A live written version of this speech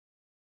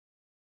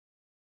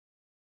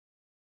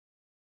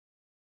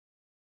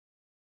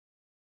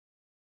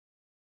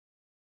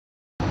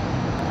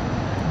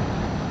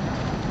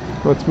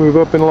Let's move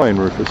up in line,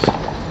 Rufus.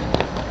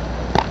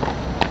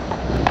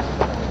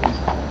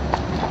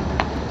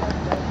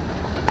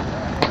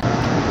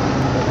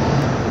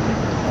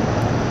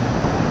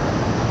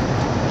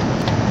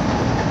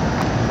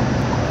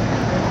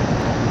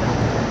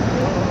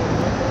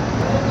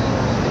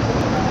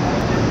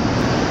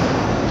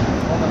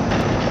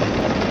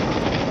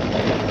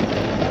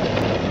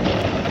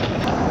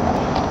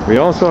 We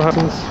also have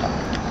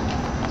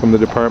from the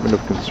Department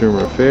of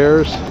Consumer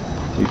Affairs.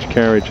 Each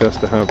carriage has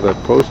to have that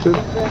posted.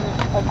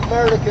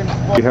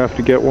 You have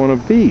to get one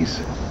of these,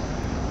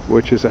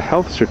 which is a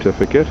health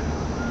certificate,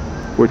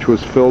 which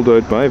was filled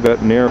out by a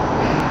veterinarian,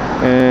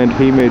 and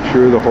he made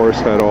sure the horse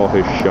had all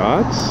his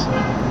shots,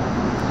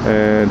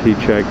 and he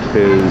checked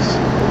his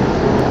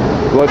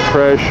blood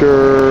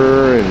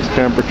pressure and his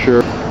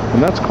temperature,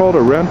 and that's called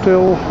a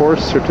rental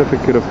horse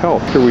certificate of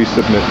health. After we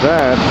submit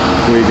that,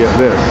 we get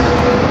this,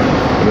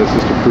 and this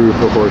is to prove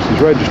the horse is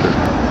registered.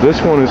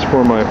 This one is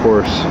for my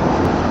horse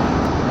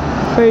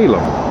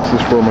Phelan.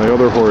 This is for my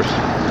other horse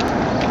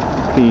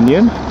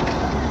Pinion.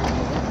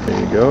 There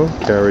you go,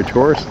 carriage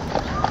horse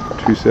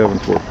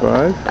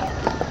 2745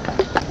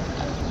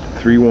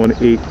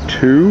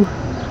 3182,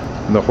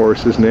 and the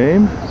horse's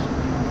name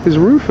is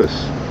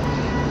Rufus.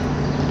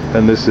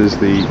 And this is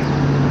the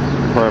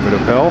Department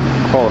of Health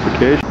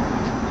qualification.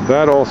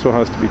 That also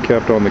has to be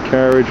kept on the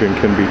carriage and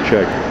can be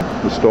checked.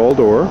 The stall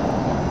door,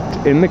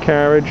 it's in the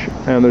carriage,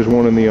 and there's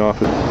one in the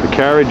office. The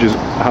carriage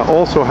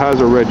also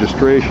has a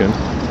registration,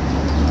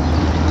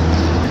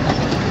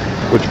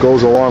 which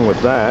goes along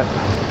with that.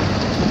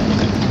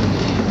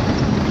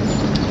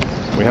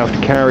 We have to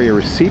carry a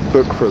receipt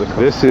book for the.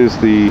 This is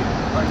the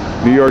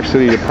New York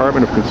City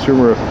Department of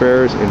Consumer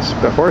Affairs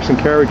Horse and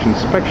Carriage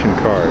Inspection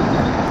Card.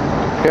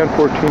 And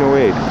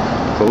 1408.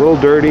 It's a little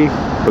dirty,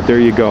 but there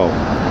you go.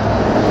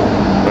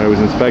 I was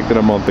inspected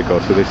a month ago,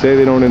 so they say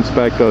they don't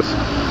inspect us.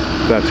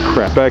 That's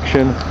crap.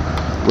 Inspection,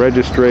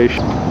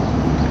 registration,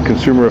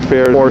 Consumer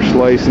Affairs, horse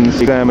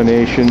license,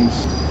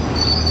 examinations,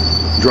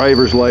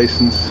 driver's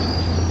license,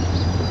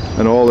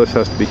 and all this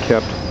has to be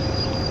kept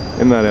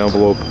in that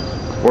envelope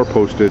or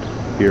posted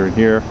here and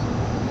here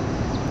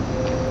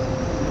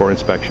for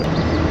inspection.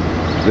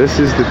 This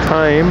is the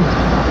time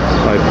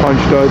I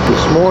punched out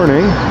this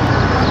morning.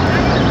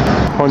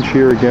 Punch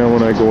here again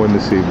when I go in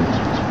this evening.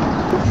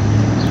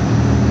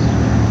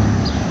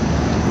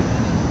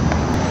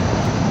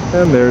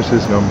 And there's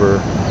his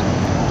number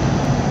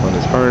on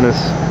his harness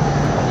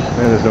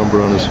and his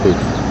number on his hoof.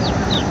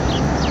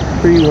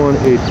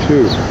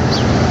 3182.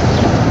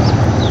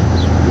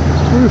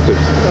 Rufus,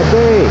 a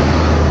bay.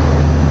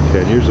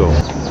 10 years old.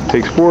 It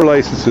takes 4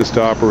 licenses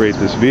to operate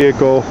this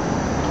vehicle,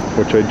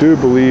 which I do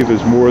believe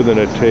is more than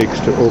it takes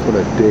to open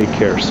a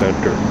daycare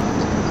center.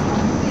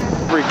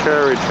 Every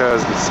carriage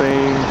has the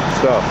same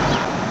stuff.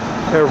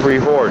 Every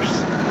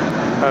horse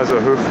has a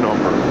hoof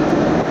number.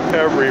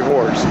 Every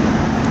horse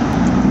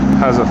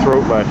has a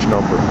throat latch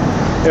number.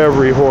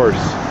 Every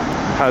horse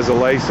has a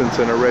license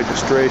and a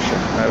registration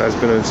and has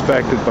been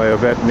inspected by a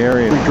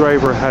veterinarian. Every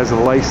driver has a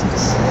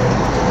license.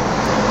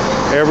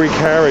 Every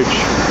carriage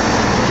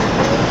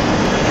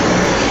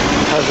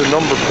has a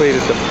number plate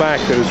at the back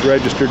that is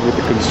registered with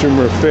the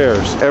Consumer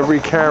Affairs. Every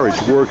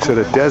carriage works at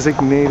a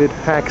designated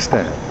hack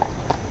stand.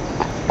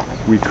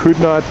 We could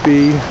not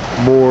be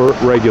more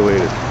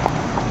regulated.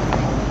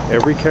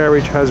 Every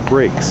carriage has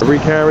brakes. Every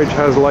carriage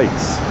has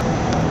lights.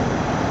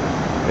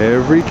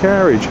 Every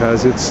carriage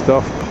has its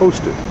stuff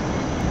posted.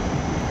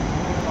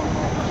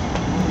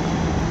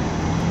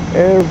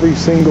 Every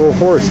single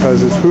horse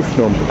has its hoof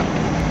number.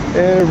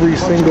 Every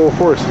single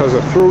horse has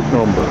a throat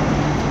number.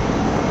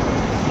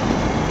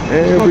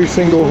 Every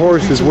single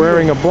horse is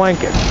wearing a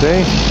blanket.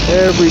 See?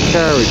 Every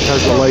carriage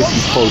has a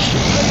license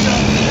posted.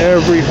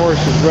 Every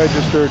horse is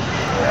registered.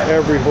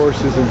 Every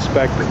horse is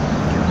inspected.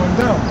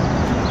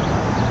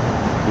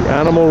 The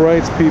animal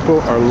rights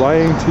people are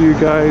lying to you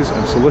guys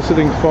and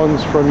soliciting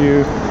funds from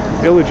you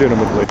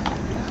illegitimately.